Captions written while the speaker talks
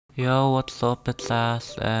Yo, what's up? It's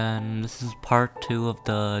Ass, and this is part 2 of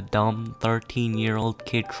the dumb 13-year-old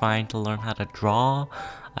kid trying to learn how to draw.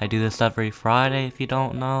 I do this every Friday if you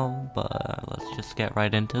don't know, but let's just get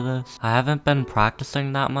right into this. I haven't been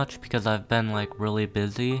practicing that much because I've been like really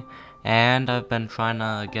busy, and I've been trying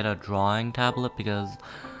to get a drawing tablet because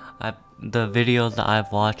the videos that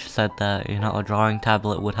I've watched said that, a drawing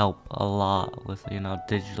tablet would help a lot with,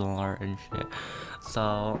 digital art and shit.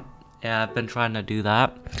 So, yeah, I've been trying to do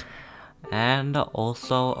that. And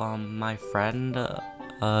also, my friend,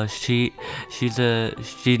 she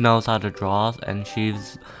knows how to draw, and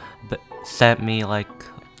sent me like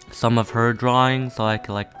some of her drawings so I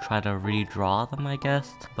could like try to redraw them, I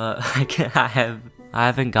guess. But I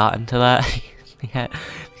haven't gotten to that yet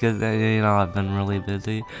because I've been really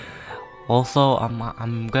busy. Also,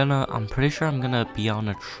 I'm pretty sure I'm gonna be on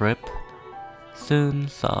a trip soon,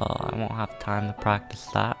 so I won't have time to practice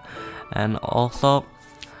that. And also,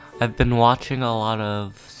 I've been watching a lot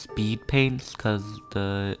of speed paints because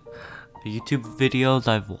the YouTube videos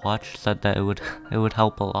I've watched said that it would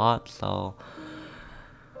help a lot. So,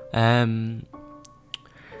 and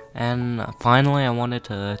finally, I wanted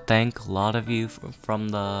to thank a lot of you from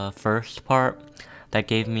the first part that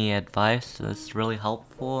gave me advice. It's really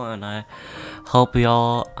helpful, and I hope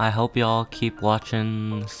y'all keep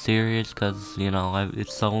watching the series because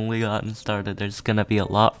it's only gotten started. There's gonna be a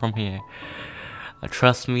lot from here.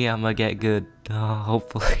 Trust me, I'm gonna get good.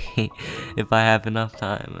 Hopefully, if I have enough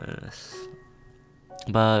time.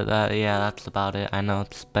 But yeah, that's about it. I know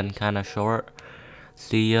it's been kind of short.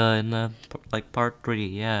 See ya in the part 3.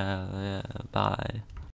 Yeah, bye.